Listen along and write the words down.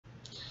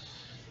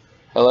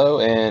Hello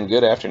and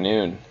good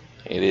afternoon.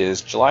 It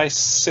is July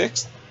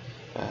 6th.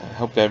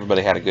 Hope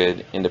everybody had a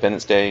good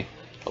Independence Day.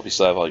 Hope you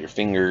still have all your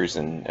fingers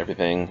and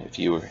everything if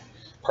you were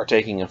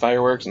partaking in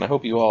fireworks, and I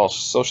hope you all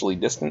socially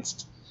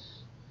distanced.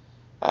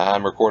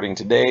 I'm recording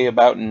today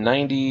about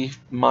 90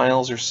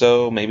 miles or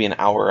so, maybe an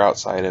hour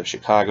outside of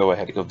Chicago. I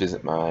had to go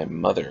visit my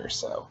mother,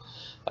 so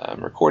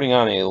I'm recording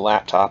on a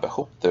laptop. I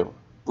hope the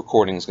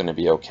recording is going to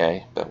be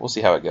okay, but we'll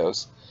see how it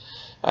goes.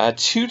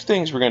 Two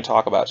things we're going to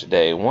talk about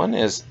today. One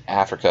is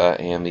Africa,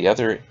 and the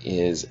other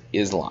is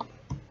Islam.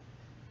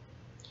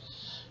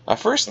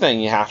 First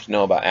thing you have to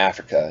know about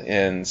Africa,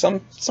 and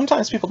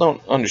sometimes people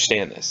don't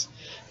understand this.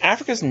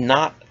 Africa is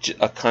not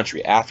a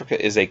country.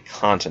 Africa is a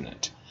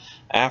continent.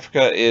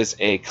 Africa is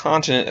a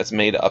continent that's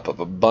made up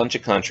of a bunch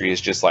of countries,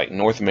 just like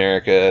North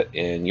America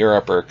and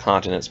Europe are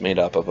continents made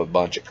up of a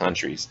bunch of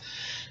countries.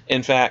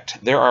 In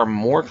fact, there are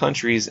more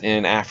countries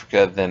in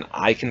Africa than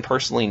I can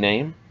personally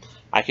name.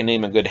 I can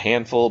name a good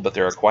handful, but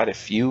there are quite a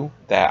few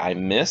that I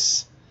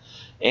miss.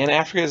 And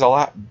Africa is a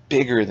lot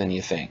bigger than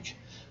you think.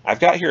 I've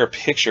got here a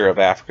picture of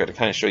Africa to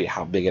kind of show you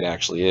how big it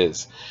actually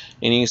is.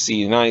 And you can see the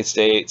United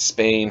States,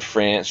 Spain,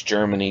 France,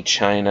 Germany,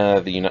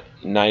 China, the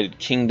United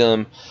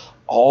Kingdom,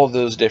 all of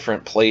those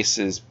different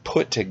places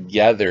put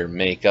together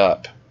make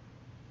up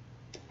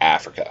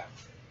Africa.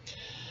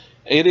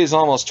 It is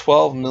almost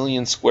 12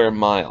 million square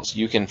miles.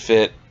 You can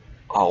fit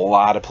a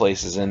lot of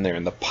places in there,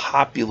 and the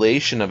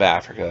population of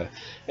Africa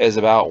is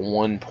about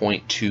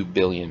 1.2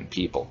 billion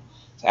people.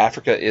 So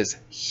Africa is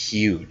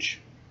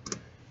huge.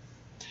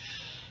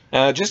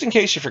 Just in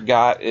case you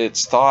forgot,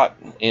 it's thought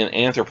in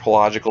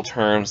anthropological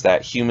terms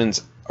that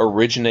humans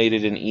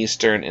originated in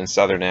Eastern and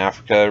Southern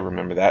Africa.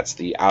 Remember, that's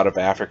the out of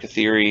Africa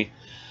theory.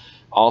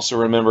 Also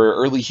remember,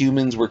 early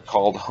humans were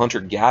called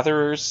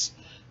hunter-gatherers.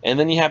 And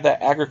then you have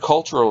that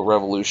agricultural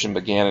revolution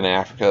began in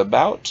Africa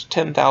about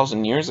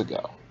 10,000 years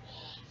ago.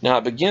 Now,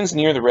 it begins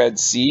near the Red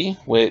Sea,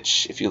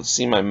 which, if you'll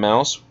see my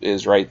mouse,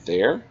 is right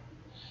there.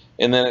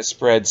 And then it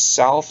spreads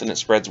south and it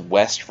spreads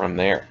west from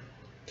there.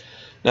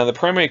 Now, the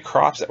primary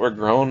crops that were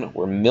grown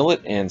were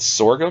millet and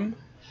sorghum.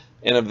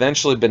 And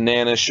eventually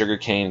bananas,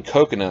 sugarcane,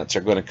 coconuts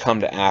are going to come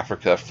to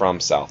Africa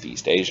from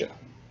Southeast Asia.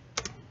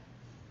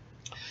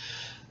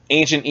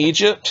 Ancient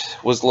Egypt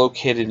was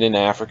located in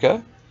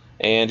Africa.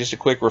 And just a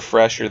quick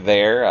refresher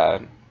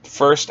there.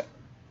 First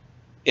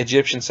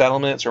Egyptian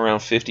settlements around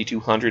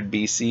 5200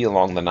 BC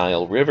along the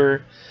Nile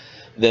River.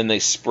 Then they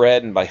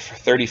spread, and by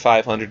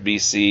 3500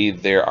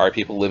 BC, there are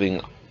people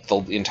living the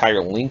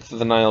entire length of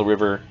the Nile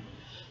River.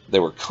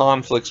 There were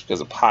conflicts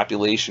because of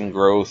population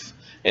growth,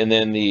 and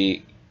then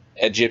the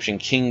Egyptian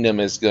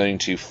kingdom is going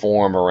to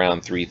form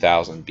around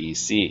 3000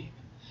 BC.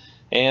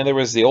 And there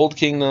was the Old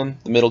Kingdom,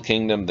 the Middle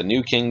Kingdom, the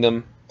New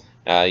Kingdom,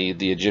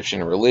 the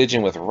Egyptian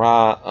religion with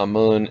Ra,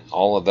 Amun,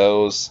 all of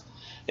those.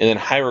 And then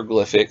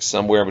hieroglyphics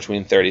somewhere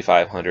between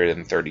 3500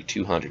 and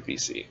 3200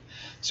 BC.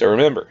 So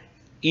remember,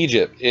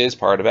 Egypt is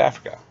part of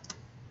Africa.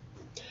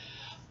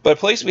 But a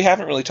place we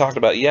haven't really talked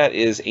about yet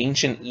is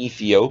ancient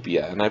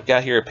Ethiopia. And I've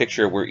got here a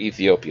picture of where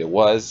Ethiopia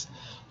was.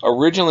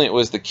 Originally it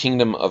was the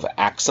kingdom of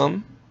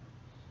Aksum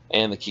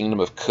and the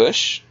kingdom of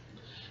Kush.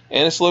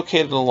 And it's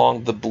located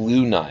along the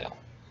Blue Nile.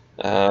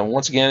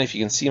 Once again, if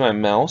you can see my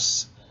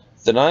mouse,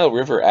 the Nile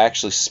River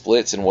actually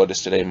splits in what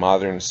is today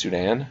modern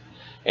Sudan.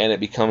 And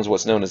it becomes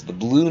what's known as the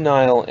Blue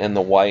Nile and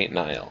the White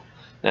Nile.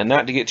 Now,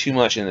 not to get too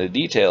much into the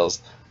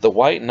details, the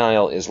White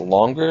Nile is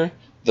longer,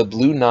 the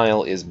Blue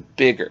Nile is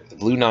bigger. The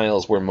Blue Nile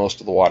is where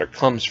most of the water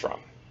comes from.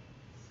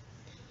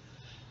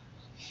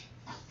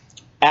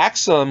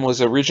 Aksum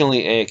was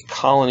originally a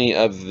colony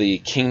of the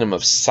Kingdom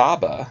of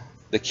Saba.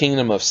 The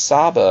Kingdom of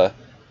Saba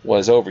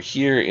was over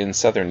here in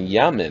southern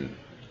Yemen.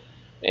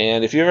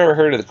 And if you've ever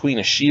heard of the Queen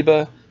of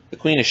Sheba, the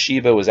Queen of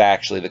Sheba was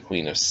actually the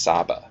Queen of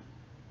Saba.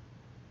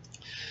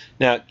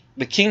 Now,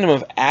 the kingdom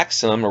of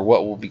Aksum, or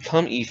what will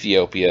become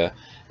Ethiopia,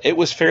 it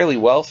was fairly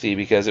wealthy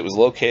because it was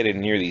located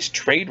near these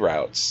trade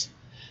routes.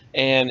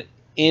 And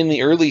in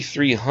the early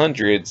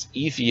 300s,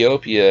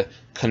 Ethiopia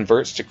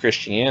converts to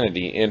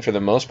Christianity, and for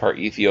the most part,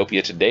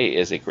 Ethiopia today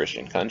is a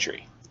Christian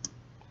country.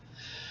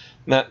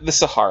 Now, the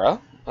Sahara,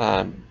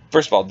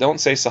 first of all,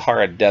 don't say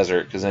Sahara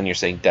Desert, because then you're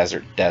saying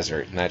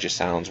desert, and that just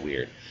sounds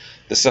weird.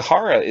 The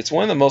Sahara, it's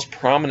one of the most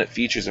prominent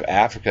features of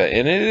Africa,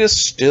 and it is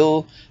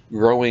still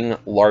growing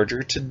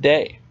larger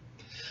today.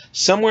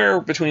 Somewhere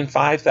between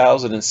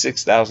 5000 and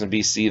 6000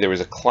 BC, there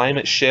was a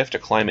climate shift, a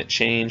climate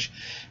change,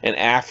 and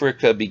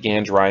Africa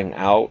began drying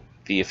out.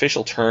 The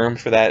official term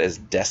for that is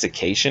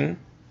desiccation.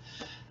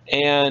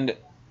 And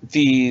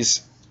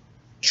these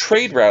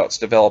trade routes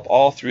develop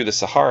all through the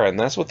Sahara, and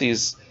that's what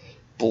these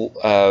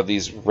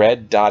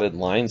red dotted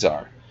lines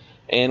are.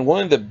 And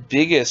one of the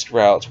biggest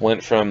routes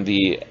went from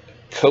the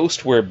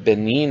coast where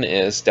Benin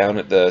is, down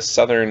at the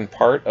southern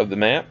part of the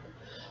map,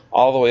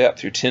 all the way up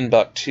through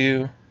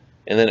Timbuktu,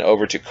 and then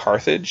over to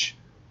Carthage.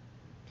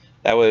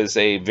 That was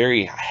a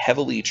very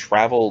heavily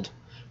traveled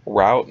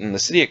route, and the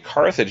city of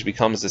Carthage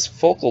becomes this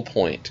focal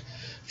point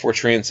for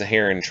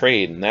trans-Saharan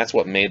trade, and that's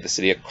what made the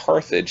city of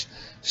Carthage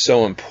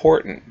so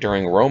important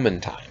during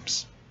Roman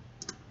times.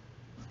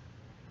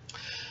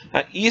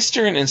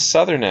 Eastern and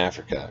Southern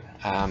Africa.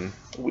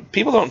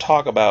 People don't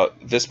talk about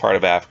this part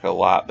of Africa a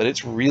lot, but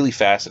it's really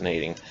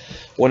fascinating.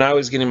 When I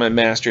was getting my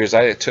master's,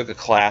 I took a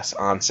class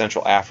on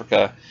Central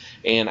Africa,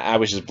 and I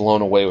was just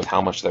blown away with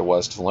how much there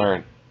was to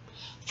learn.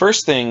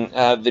 First thing,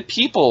 the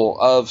people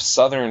of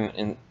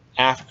Southern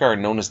Africa are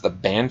known as the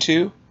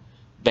Bantu.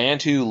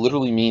 Bantu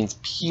literally means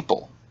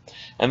people.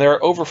 And there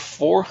are over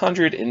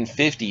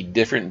 450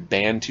 different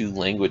Bantu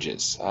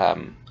languages.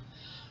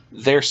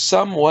 They're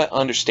somewhat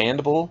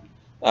understandable.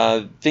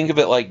 Think of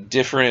it like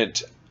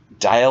different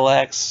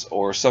dialects,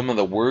 or some of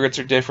the words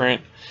are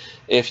different.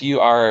 If you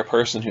are a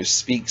person who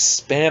speaks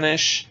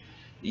Spanish,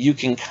 you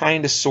can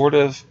kind of sort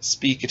of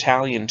speak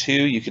Italian too.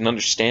 You can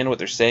understand what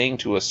they're saying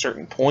to a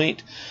certain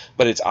point,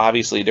 but it's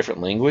obviously a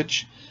different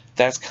language.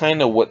 That's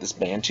kind of what this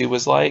Bantu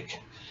was like.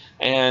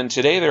 And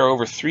today there are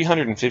over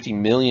 350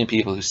 million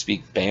people who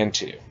speak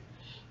Bantu.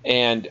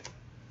 And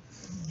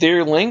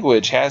their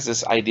language has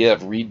this idea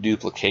of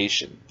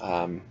reduplication.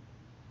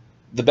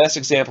 The best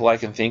example I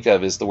can think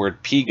of is the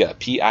word piga,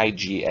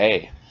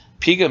 P-I-G-A.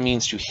 Piga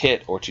means to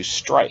hit or to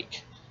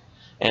strike.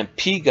 And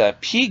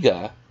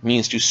piga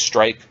means to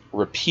strike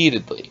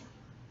repeatedly.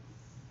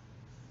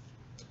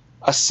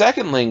 A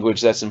second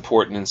language that's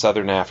important in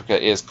Southern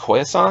Africa is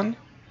Khoisan.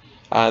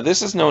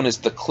 This is known as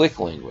the click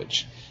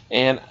language.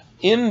 And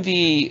in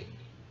the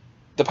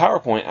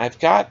PowerPoint, I've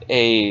got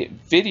a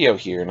video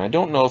here, and I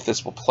don't know if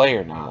this will play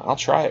or not. I'll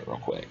try it real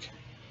quick.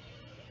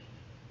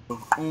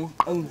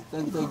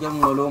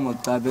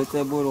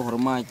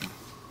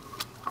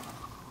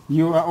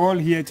 You are all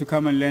here to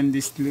come and learn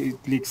these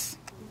clicks.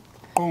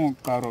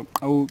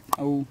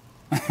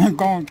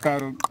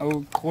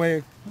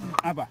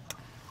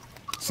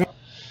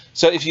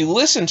 So if you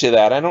listen to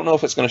that, I don't know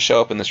if it's going to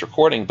show up in this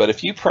recording, but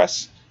if you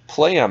press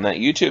play on that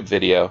YouTube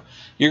video,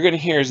 you're going to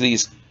hear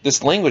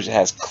this language that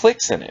has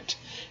clicks in it.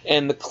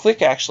 And the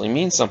click actually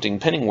means something.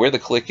 Depending where the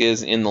click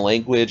is in the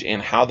language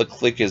and how the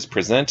click is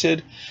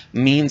presented,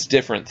 means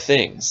different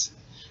things.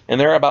 And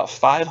there are about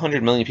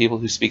 500 million people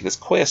who speak this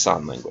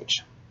Khoisan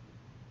language.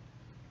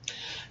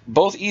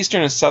 Both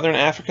Eastern and Southern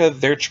Africa,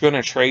 they're going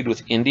to trade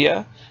with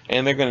India,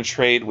 and they're going to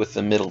trade with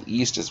the Middle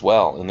East as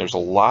well. And there's a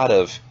lot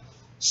of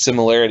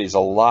similarities, a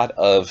lot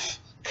of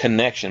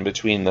connection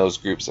between those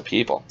groups of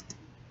people.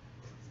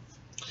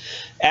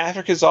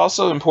 Africa is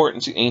also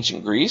important to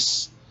ancient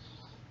Greece.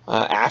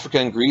 Africa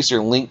and Greece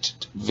are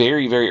linked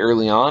very, very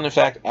early on. In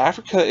fact,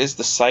 Africa is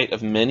the site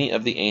of many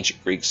of the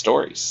ancient Greek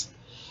stories.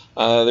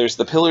 There's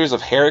the Pillars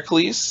of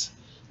Heracles,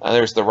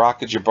 there's the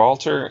Rock of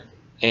Gibraltar,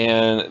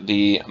 and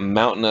the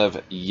mountain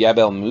of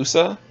Jebel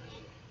Musa.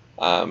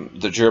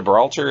 The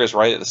Gibraltar is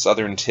right at the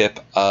southern tip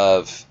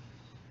of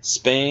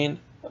Spain.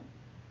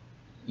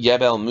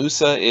 Jebel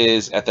Musa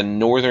is at the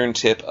northern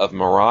tip of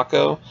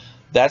Morocco.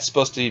 That's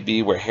supposed to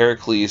be where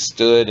Heracles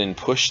stood and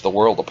pushed the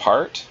world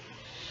apart.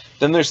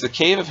 Then there's the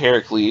Cave of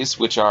Heracles,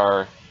 which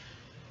are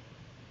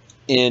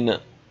in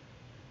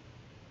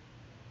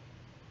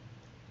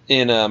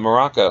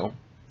Morocco,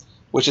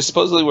 which is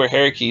supposedly where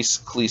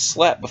Heracles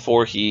slept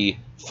before he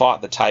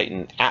fought the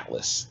Titan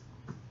Atlas.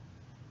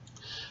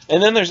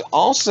 And then there's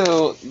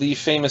also the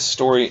famous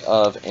story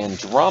of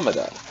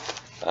Andromeda.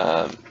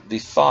 Let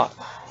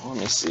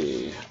me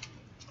see.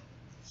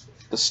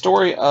 The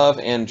story of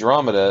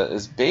Andromeda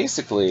is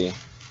basically,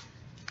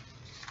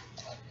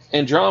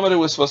 Andromeda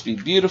was supposed to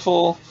be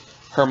beautiful.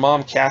 Her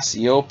mom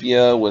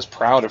Cassiopeia was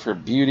proud of her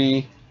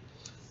beauty.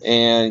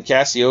 And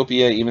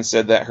Cassiopeia even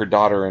said that her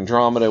daughter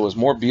Andromeda was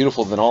more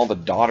beautiful than all the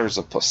daughters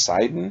of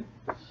Poseidon.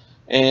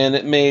 And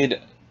it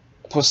made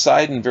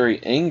Poseidon very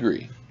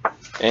angry.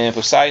 And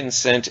Poseidon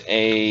sent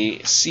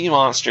a sea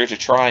monster to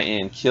try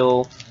and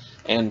kill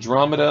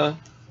Andromeda.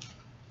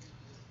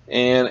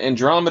 And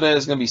Andromeda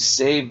is going to be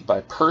saved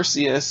by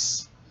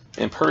Perseus.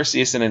 And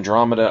Perseus and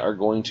Andromeda are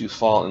going to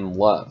fall in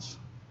love.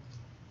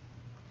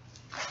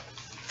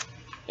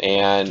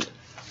 And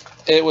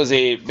it was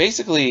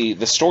basically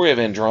the story of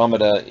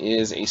Andromeda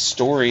is a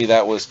story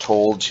that was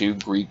told to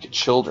Greek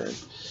children.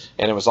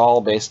 And it was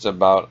all based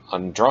about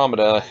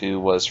Andromeda, who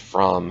was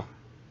from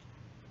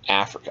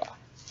Africa.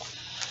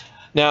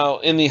 Now,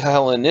 in the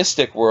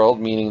Hellenistic world,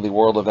 meaning the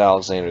world of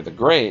Alexander the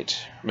Great,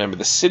 remember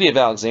the city of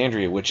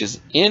Alexandria, which is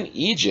in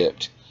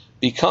Egypt,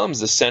 becomes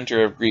the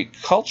center of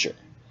Greek culture.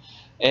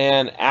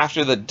 And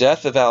after the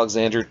death of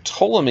Alexander,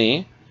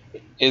 Ptolemy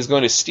is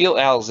going to steal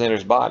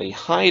Alexander's body,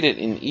 hide it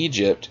in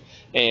Egypt,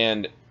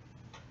 and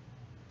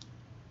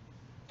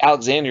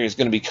Alexandria is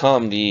going to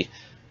become the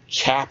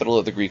capital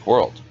of the Greek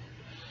world.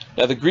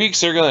 Now, the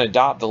Greeks are going to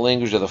adopt the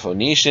language of the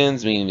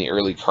Phoenicians, meaning the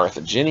early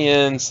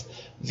Carthaginians.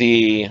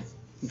 The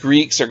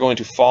Greeks are going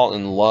to fall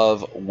in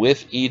love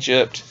with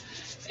Egypt,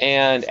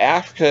 and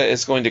Africa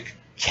is going to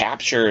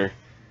capture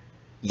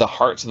the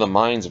hearts and the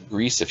minds of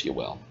Greece, if you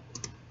will.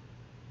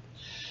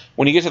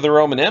 When you get to the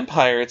Roman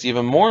Empire, it's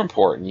even more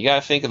important. You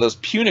got to think of those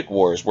Punic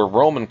Wars, where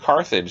Rome and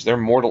Carthage, they're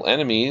mortal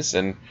enemies,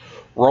 and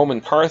Rome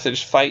and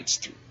Carthage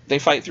fight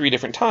 3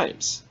 different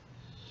times.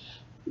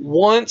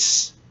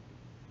 Once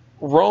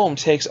Rome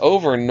takes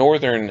over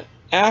northern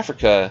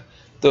Africa,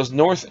 those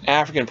North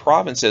African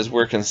provinces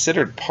were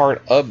considered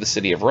part of the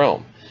city of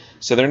Rome.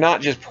 So they're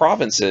not just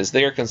provinces,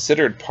 they are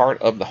considered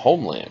part of the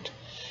homeland.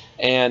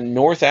 And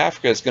North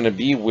Africa is going to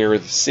be where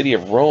the city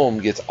of Rome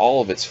gets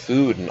all of its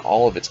food and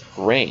all of its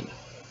grain.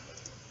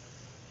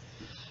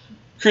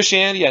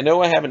 Christianity, I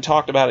know I haven't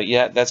talked about it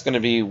yet. That's going to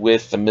be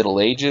with the Middle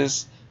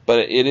Ages, but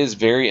it is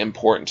very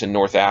important to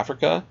North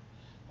Africa.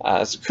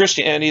 So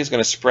Christianity is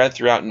going to spread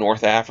throughout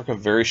North Africa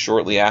very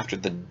shortly after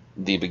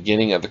the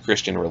beginning of the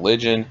Christian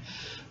religion.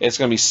 It's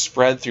going to be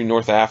spread through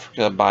North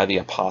Africa by the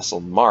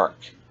Apostle Mark.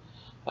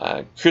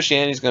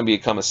 Christianity is going to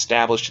become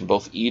established in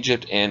both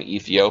Egypt and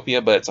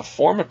Ethiopia, but it's a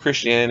form of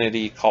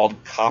Christianity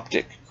called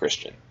Coptic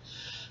Christian.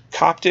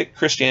 Coptic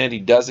Christianity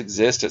does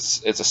exist.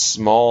 It's a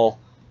small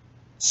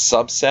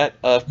subset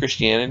of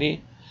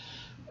Christianity.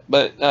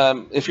 But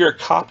if you're a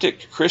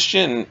Coptic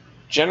Christian,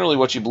 generally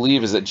what you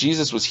believe is that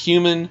Jesus was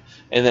human,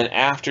 and then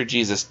after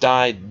Jesus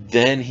died,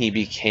 then he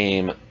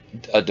became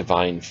a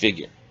divine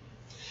figure.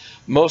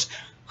 Most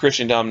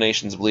Christian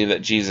denominations believe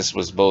that Jesus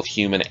was both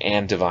human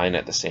and divine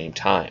at the same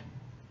time.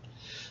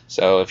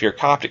 So if you're a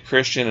Coptic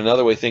Christian,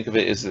 another way to think of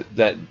it is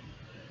that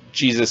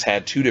Jesus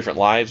had two different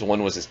lives.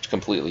 One was his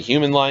completely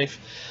human life.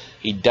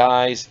 He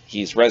dies,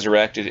 he's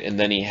resurrected, and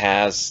then he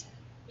has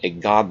a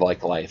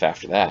godlike life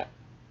after that.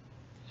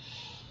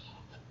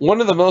 One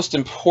of the most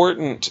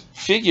important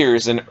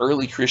figures in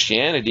early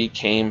Christianity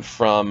came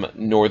from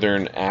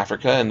northern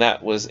Africa, and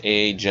that was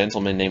a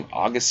gentleman named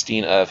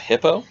Augustine of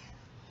Hippo.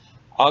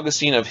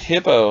 Augustine of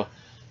Hippo,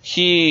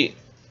 he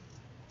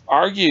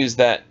argues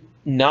that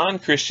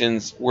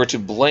non-Christians were to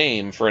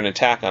blame for an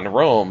attack on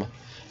Rome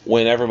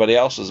when everybody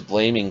else was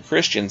blaming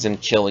Christians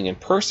and killing and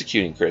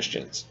persecuting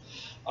Christians.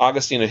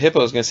 Augustine of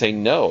Hippo is going to say,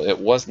 no, it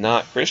was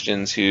not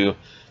Christians who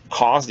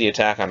caused the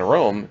attack on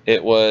Rome.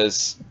 It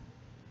was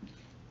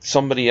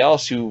somebody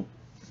else who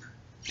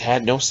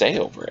had no say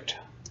over it.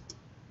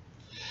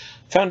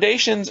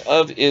 Foundations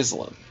of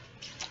Islam.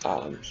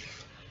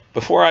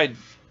 Before I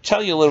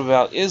tell you a little bit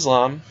about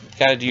Islam,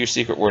 got to do your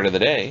secret word of the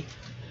day.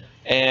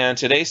 And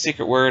today's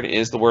secret word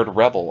is the word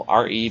rebel,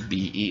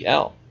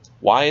 R-E-B-E-L.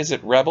 Why is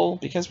it rebel?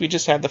 Because we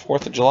just had the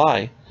 4th of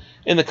July,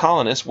 and the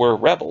colonists were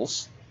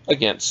rebels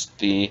against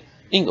the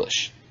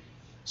English.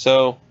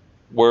 So,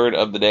 word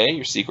of the day,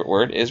 your secret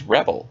word, is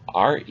rebel,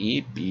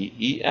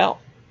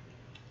 R-E-B-E-L.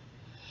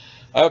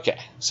 Okay,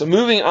 so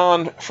moving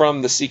on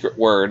from the secret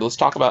word, let's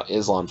talk about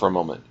Islam for a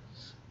moment.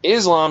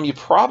 Islam, you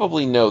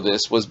probably know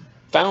this, was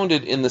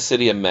founded in the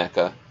city of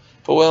Mecca,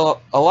 but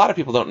what a lot of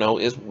people don't know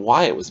is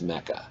why it was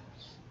Mecca.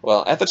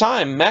 Well, at the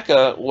time,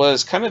 Mecca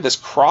was kind of this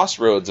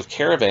crossroads of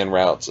caravan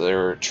routes,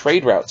 or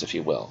trade routes, if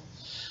you will.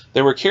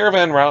 There were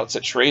caravan routes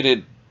that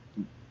traded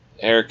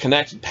or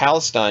connected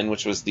Palestine,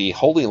 which was the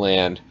Holy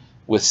Land,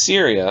 with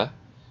Syria,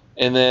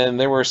 and then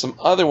there were some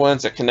other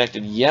ones that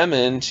connected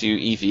Yemen to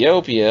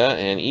Ethiopia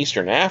and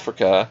Eastern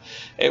Africa.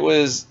 It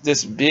was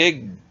this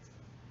big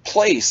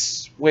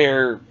place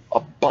where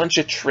a bunch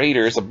of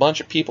traders, a bunch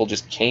of people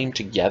just came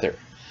together.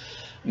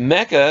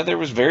 Mecca, there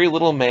was very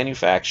little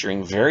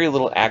manufacturing, very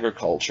little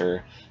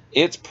agriculture.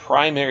 Its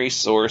primary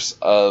source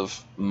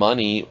of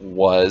money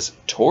was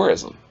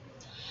tourism.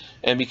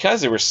 And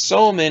because there were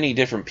so many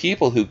different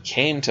people who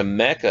came to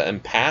Mecca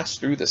and passed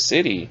through the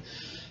city,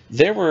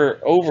 there were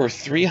over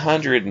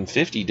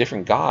 350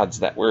 different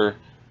gods that were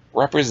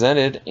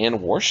represented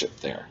and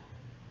worshipped there.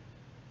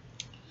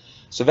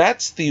 So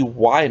that's the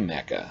why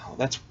Mecca.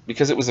 That's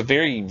because it was a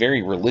very,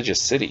 very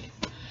religious city.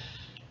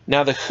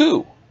 Now the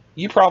who,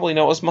 you probably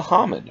know as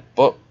Muhammad,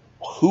 but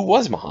who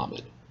was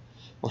Muhammad?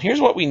 Well, here's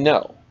what we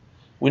know.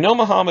 We know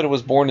Muhammad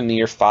was born in the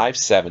year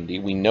 570.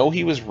 We know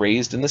he was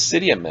raised in the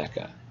city of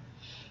Mecca.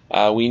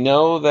 We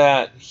know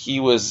that he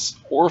was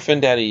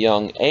orphaned at a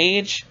young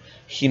age.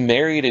 He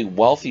married a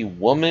wealthy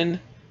woman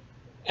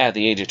at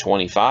the age of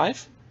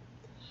 25.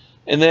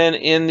 And then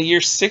in the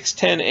year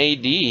 610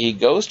 AD, he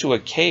goes to a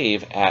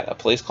cave at a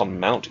place called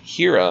Mount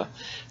Hira.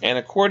 And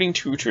according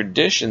to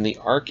tradition, the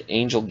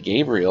Archangel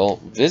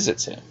Gabriel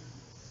visits him.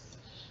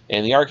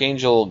 And the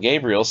Archangel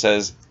Gabriel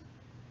says,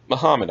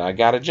 Muhammad, I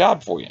got a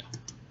job for you.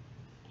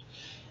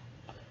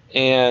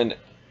 And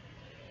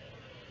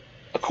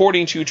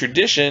according to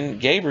tradition,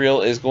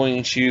 Gabriel is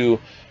going to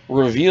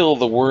reveal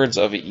the words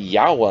of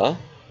Yahweh,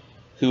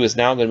 who is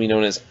now going to be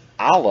known as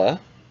Allah,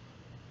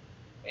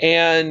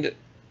 and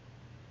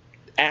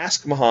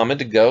ask Muhammad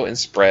to go and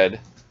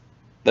spread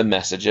the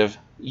message of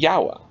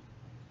Yahweh.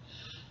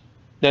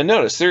 Now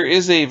notice, there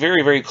is a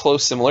very, very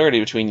close similarity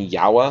between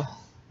Yahweh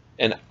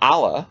and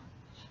Allah.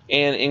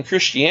 And in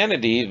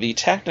Christianity, the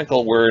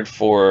technical word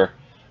for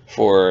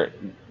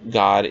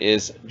God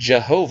is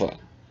Jehovah.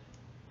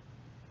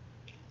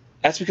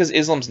 That's because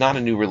Islam's not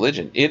a new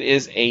religion. It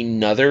is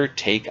another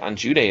take on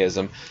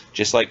Judaism,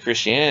 just like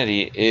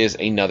Christianity is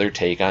another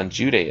take on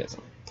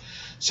Judaism.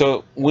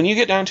 So when you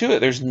get down to it,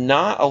 there's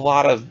not a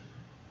lot of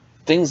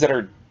things that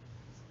are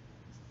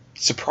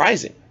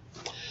surprising.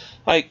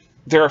 Like,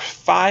 there are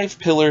 5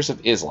 pillars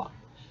of Islam.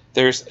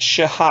 There's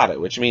Shahada,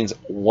 which means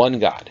one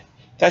God.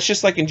 That's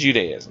just like in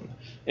Judaism.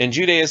 In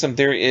Judaism,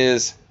 there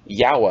is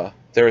Yahweh,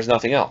 there is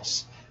nothing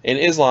else. In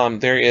Islam,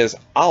 there is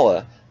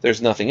Allah,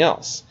 there's nothing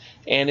else.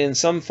 And in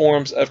some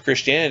forms of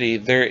Christianity,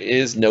 there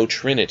is no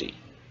Trinity.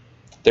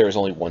 There is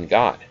only one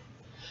God.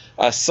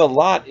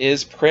 Salat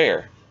is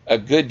prayer. A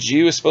good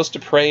Jew is supposed to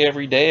pray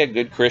every day. A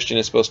good Christian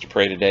is supposed to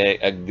pray today.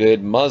 A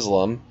good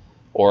Muslim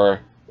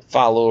or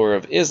follower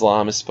of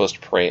Islam is supposed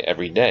to pray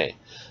every day.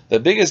 The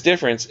biggest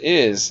difference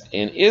is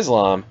in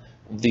Islam,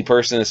 the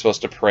person is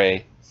supposed to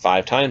pray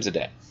 5 times a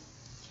day.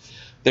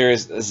 There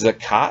is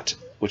zakat,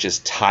 which is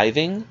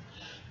tithing.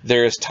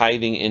 There is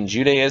tithing in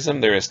Judaism.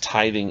 There is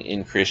tithing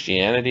in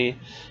Christianity.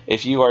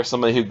 If you are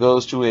somebody who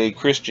goes to a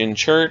Christian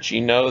church,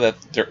 you know that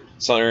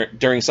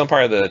during some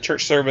part of the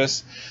church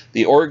service,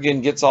 the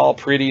organ gets all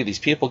pretty. These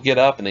people get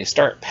up and they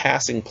start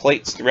passing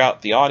plates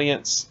throughout the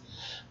audience.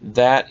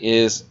 That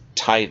is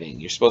tithing.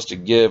 You're supposed to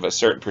give a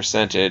certain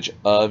percentage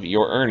of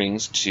your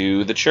earnings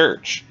to the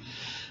church.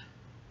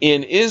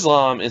 In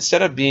Islam,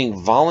 instead of being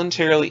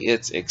voluntarily,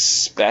 it's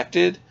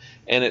expected,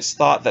 and it's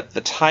thought that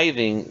the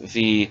tithing,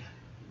 the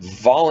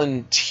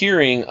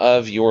volunteering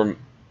of your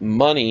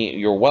money,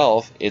 your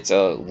wealth, it's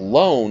a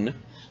loan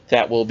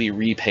that will be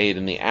repaid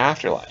in the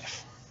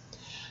afterlife.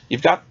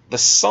 You've got the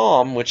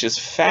Psalm, which is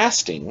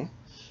fasting,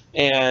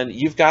 and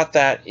you've got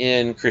that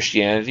in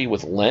Christianity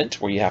with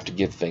Lent, where you have to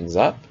give things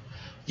up.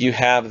 You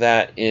have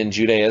that in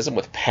Judaism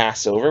with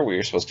Passover, where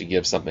you're supposed to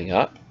give something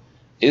up.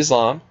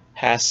 Islam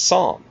has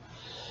Psalm.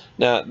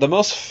 Now, the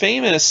most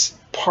famous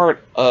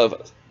part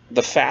of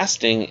the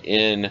fasting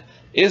in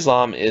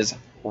Islam is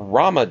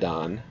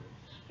Ramadan.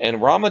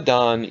 And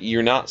Ramadan,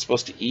 you're not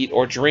supposed to eat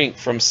or drink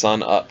from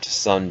sun up to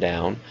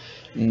sundown.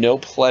 No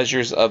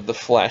pleasures of the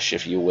flesh,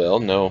 if you will.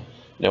 No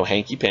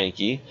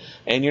hanky-panky.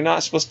 And you're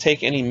not supposed to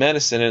take any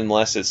medicine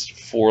unless it's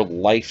for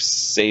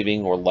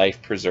life-saving or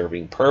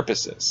life-preserving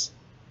purposes.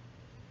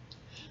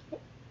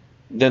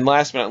 Then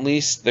last but not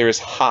least, there is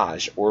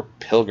Hajj, or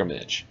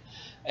pilgrimage.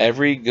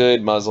 Every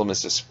good Muslim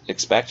is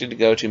expected to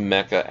go to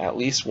Mecca at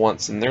least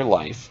once in their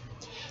life.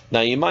 Now,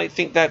 you might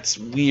think that's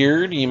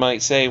weird. You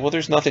might say, well,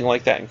 there's nothing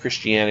like that in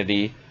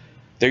Christianity.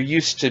 There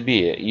used to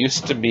be. It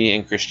used to be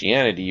in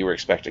Christianity you were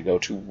expected to go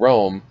to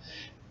Rome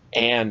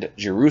and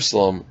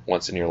Jerusalem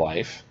once in your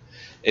life.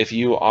 If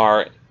you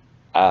are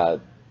a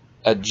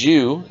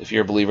Jew, if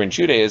you're a believer in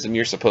Judaism,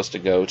 you're supposed to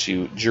go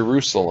to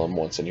Jerusalem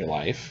once in your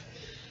life.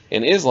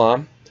 In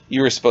Islam,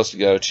 you were supposed to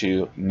go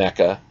to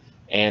Mecca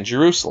and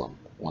Jerusalem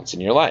once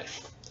in your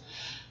life.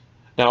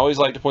 Now, I always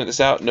like to point this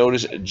out.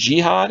 Notice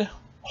jihad,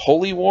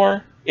 holy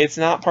war, it's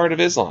not part of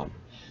Islam.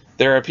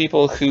 There are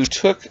people who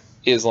took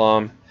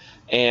Islam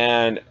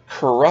and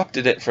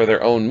corrupted it for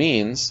their own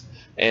means,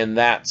 and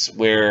that's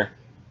where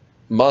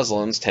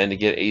Muslims tend to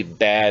get a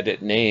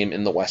bad name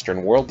in the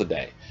Western world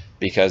today,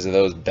 because of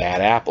those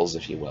bad apples,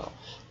 if you will.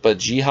 But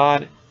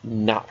jihad,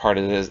 not part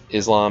of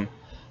Islam.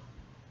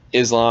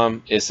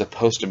 Islam is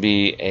supposed to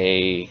be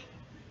a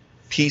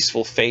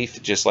peaceful faith,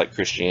 just like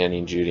Christianity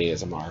and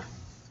Judaism are.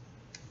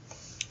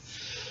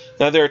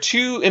 Now, there are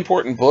 2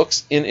 important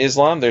books in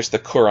Islam. There's the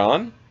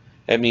Quran.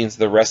 That means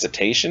the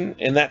recitation,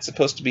 and that's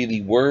supposed to be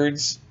the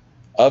words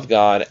of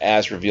God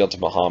as revealed to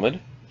Muhammad.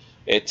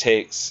 It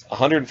takes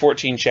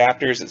 114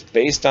 chapters. It's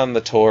based on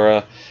the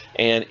Torah,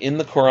 and in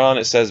the Quran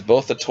it says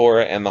both the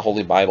Torah and the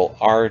Holy Bible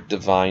are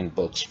divine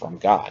books from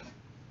God.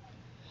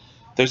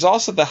 There's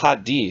also the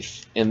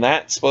Hadith, and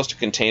that's supposed to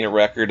contain a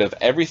record of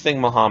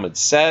everything Muhammad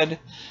said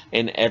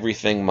and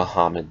everything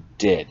Muhammad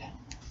did.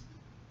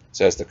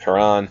 So it's the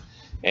Quran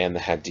and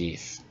the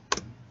Hadith.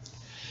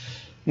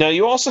 Now,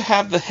 you also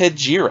have the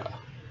Hijra,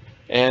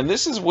 and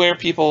this is where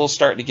people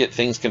start to get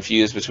things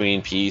confused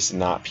between peace and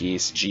not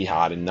peace,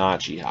 jihad and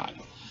not jihad.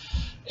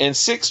 In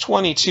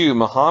 622,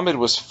 Muhammad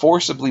was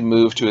forcibly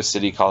moved to a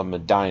city called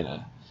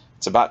Medina.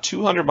 It's about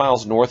 200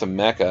 miles north of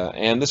Mecca,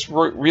 and this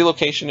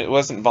relocation, it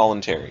wasn't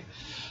voluntary.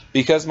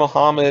 Because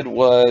Muhammad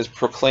was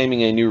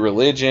proclaiming a new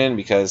religion,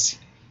 because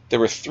there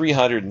were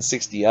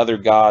 360 other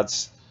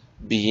gods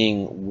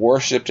being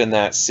worshipped in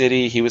that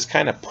city, he was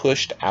kind of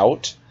pushed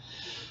out.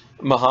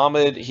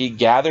 Muhammad, he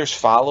gathers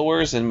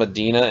followers in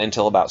Medina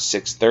until about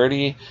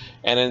 630,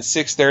 and in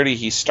 630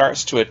 he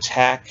starts to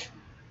attack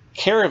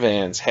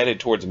caravans headed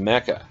towards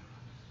Mecca.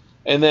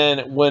 And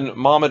then when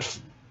Muhammad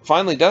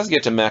finally does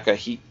get to Mecca,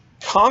 he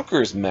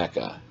conquers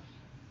Mecca.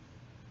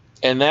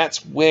 And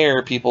that's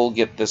where people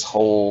get this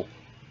whole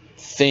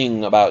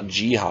thing about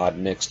jihad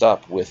mixed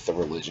up with the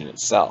religion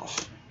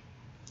itself.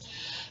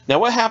 Now,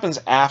 what happens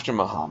after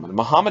Muhammad?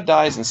 Muhammad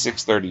dies in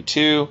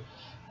 632.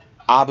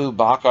 Abu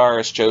Bakr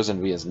is chosen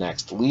to be his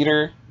next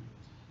leader.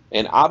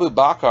 And Abu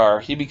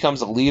Bakr, he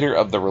becomes a leader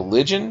of the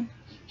religion.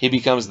 He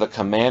becomes the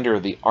commander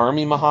of the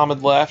army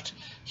Muhammad left.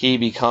 He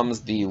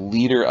becomes the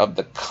leader of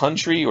the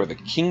country or the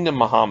kingdom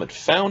Muhammad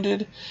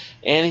founded.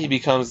 And he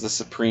becomes the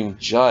supreme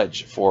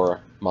judge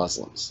for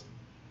Muslims.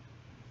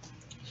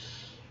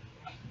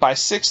 By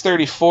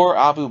 634,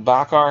 Abu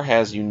Bakr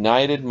has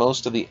united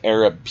most of the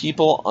Arab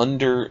people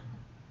under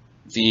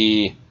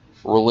the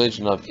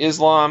religion of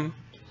Islam.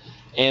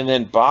 And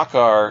then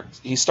Bakr,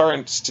 he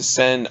starts to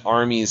send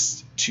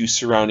armies to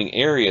surrounding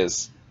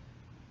areas,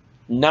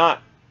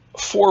 not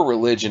for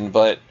religion,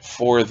 but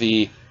for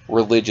the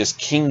religious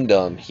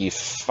kingdom he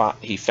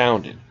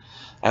founded.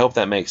 I hope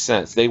that makes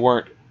sense. They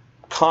weren't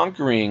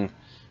conquering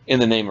in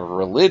the name of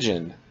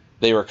religion.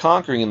 They were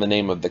conquering in the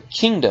name of the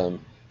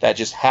kingdom that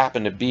just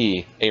happened to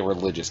be a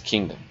religious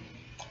kingdom.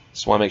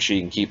 Just want to make sure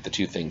you can keep the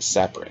two things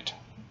separate.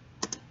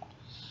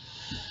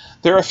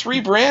 There are three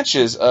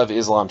branches of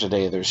Islam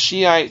today. There's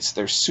Shiites,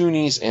 there's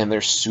Sunnis, and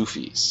there's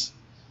Sufis.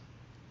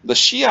 The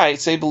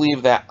Shiites, they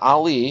believe that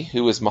Ali,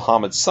 who is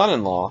Muhammad's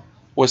son-in-law,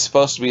 was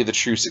supposed to be the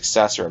true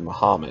successor of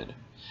Muhammad.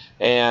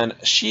 And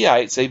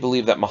Shiites, they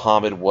believe that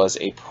Muhammad was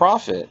a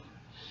prophet.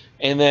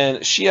 And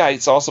then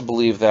Shiites also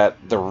believe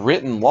that the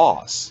written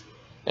laws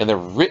and the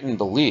written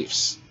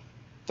beliefs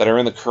that are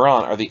in the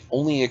Quran are the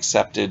only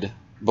accepted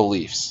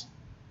beliefs.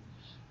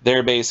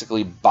 They're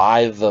basically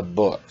by the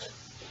book.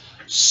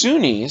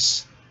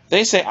 Sunnis,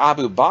 they say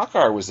Abu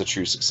Bakr was the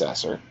true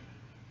successor,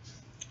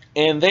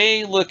 and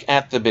they look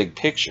at the big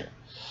picture.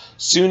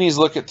 Sunnis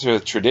look at the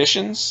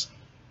traditions,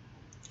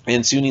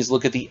 and Sunnis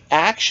look at the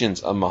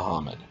actions of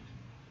Muhammad,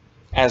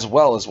 as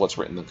well as what's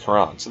written in the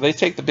Quran. So they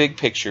take the big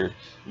picture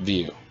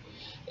view.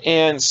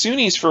 And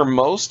Sunnis, for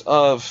most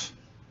of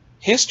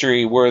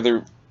history, were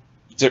the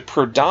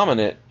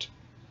predominant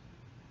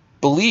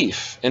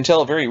belief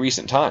until very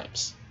recent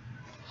times.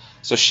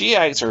 So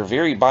Shiites are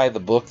very by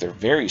the book. They're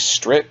very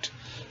strict.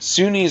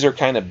 Sunnis are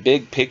kind of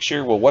big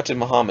picture. Well, what did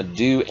Muhammad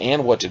do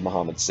and what did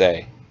Muhammad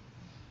say?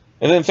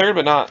 And then third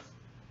but not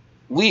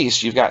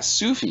least, you've got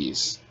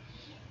Sufis.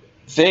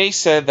 They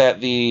said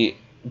that the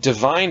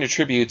divine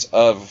attributes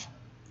of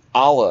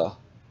Allah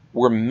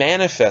were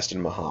manifest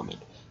in Muhammad.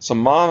 So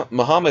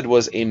Muhammad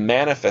was a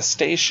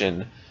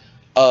manifestation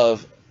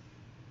of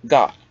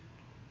God.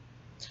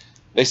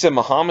 They said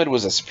Muhammad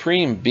was a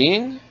supreme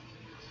being,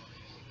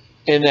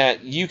 and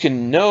that you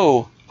can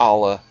know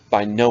Allah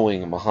by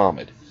knowing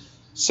Muhammad.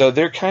 So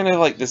they're kind of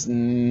like this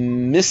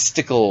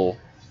mystical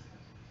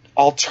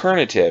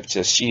alternative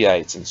to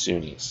Shiites and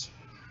Sunnis.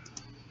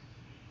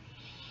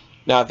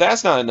 Now, if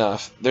that's not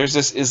enough, there's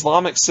this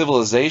Islamic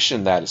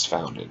civilization that is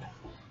founded.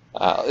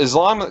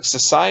 Islamic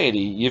society,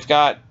 you've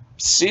got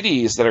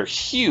cities that are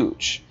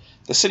huge.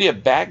 The city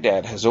of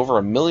Baghdad has over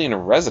 1 million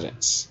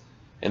residents,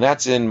 and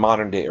that's in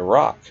modern-day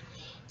Iraq.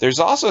 There's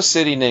also a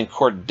city named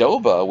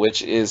Cordoba,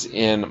 which is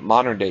in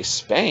modern-day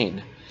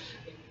Spain.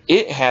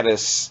 It had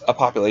a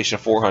population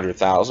of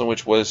 400,000,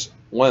 which was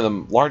one of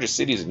the largest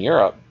cities in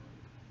Europe.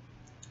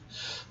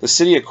 The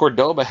city of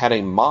Cordoba had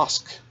a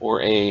mosque,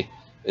 or a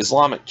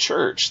Islamic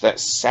church, that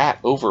sat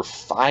over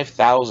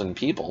 5,000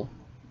 people.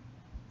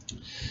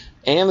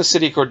 And the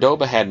city of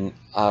Cordoba had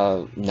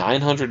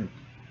 900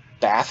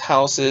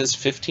 bathhouses,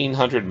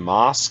 1,500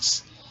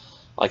 mosques,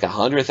 like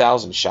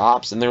 100,000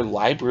 shops, and their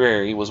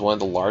library was one of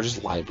the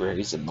largest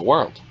libraries in the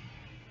world.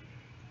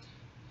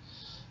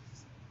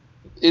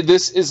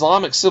 This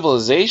Islamic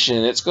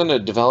civilization, it's going to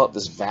develop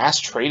this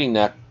vast trading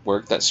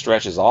network that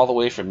stretches all the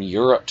way from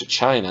Europe to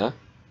China.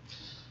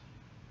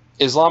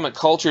 Islamic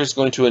culture is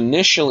going to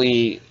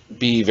initially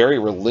be very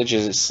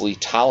religiously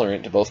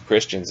tolerant to both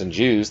Christians and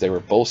Jews. They were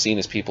both seen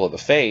as people of the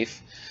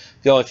faith.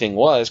 The only thing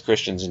was,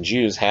 Christians and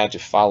Jews had to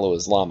follow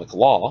Islamic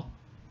law.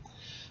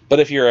 But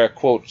if you're a,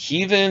 quote,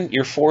 heathen,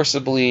 you're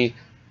forcibly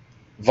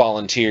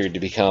volunteered to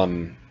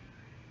become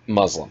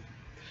Muslim.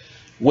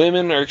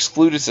 Women are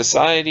excluded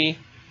society,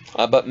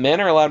 but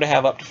men are allowed to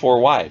have up to 4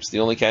 wives.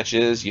 The only catch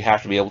is you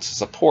have to be able to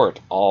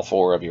support all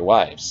 4 of your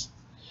wives.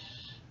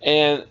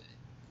 And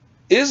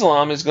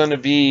Islam is going to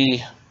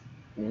be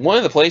one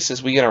of the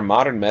places we get our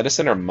modern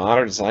medicine, our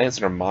modern science,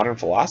 and our modern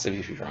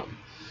philosophy from.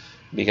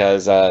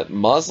 Because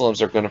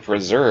Muslims are going to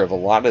preserve a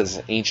lot of this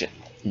ancient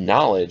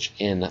knowledge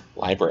in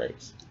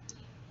libraries.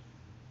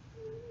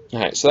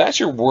 Alright, so that's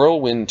your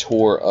whirlwind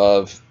tour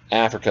of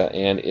Africa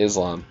and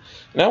Islam.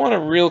 And I want to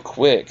real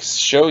quick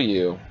show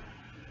you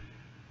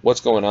what's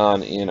going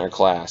on in our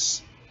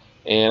class.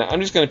 And I'm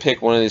just going to pick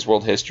one of these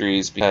world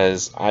histories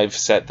because I've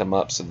set them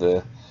up so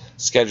the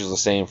schedule's the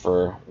same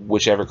for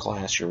whichever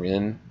class you're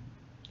in.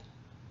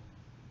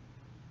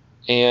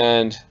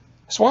 And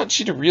I just want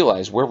you to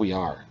realize where we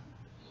are.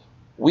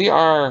 We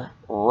are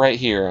right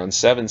here on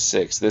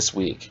 7/6 this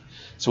week.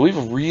 So we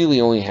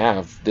really only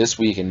have this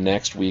week and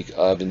next week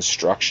of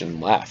instruction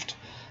left.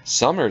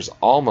 Summer's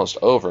almost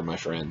over, my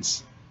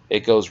friends.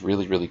 It goes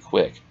really, really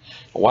quick.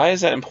 Why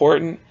is that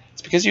important?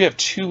 It's because you have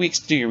 2 weeks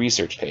to do your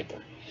research paper.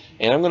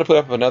 And I'm going to put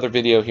up another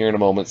video here in a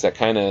moment that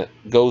kind of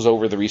goes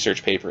over the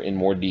research paper in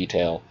more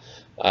detail.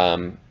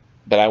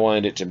 But I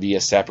wanted it to be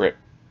a separate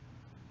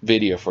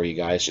video for you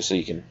guys just so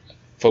you can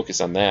focus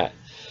on that.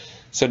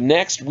 So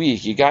next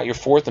week, you got your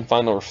 4th and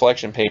final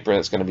reflection paper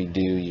that's going to be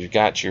due. You've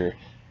got your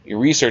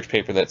research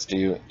paper that's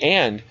due.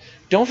 And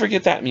don't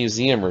forget that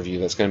museum review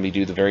that's going to be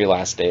due the very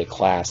last day of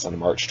class on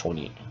March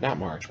 20th. Not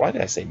March. Why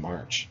did I say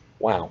March?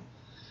 Wow.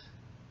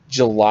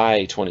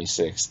 July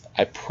 26th.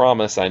 I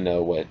promise I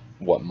know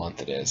what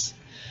month it is.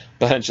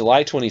 But on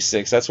July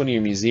 26th, that's when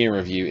your museum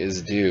review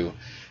is due.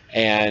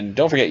 And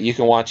don't forget, you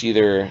can watch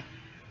either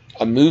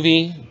a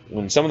movie,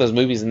 when some of those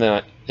movies in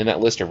that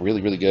list are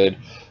really, really good,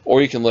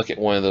 or you can look at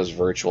one of those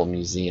virtual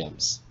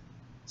museums.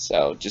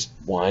 So just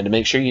wanted to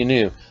make sure you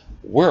knew.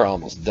 We're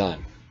almost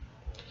done.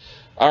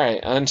 All right,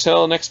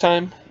 until next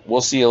time,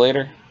 we'll see you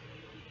later.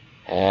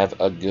 Have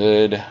a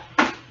good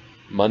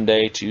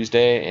Monday,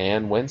 Tuesday,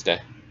 and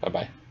Wednesday.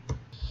 Bye-bye.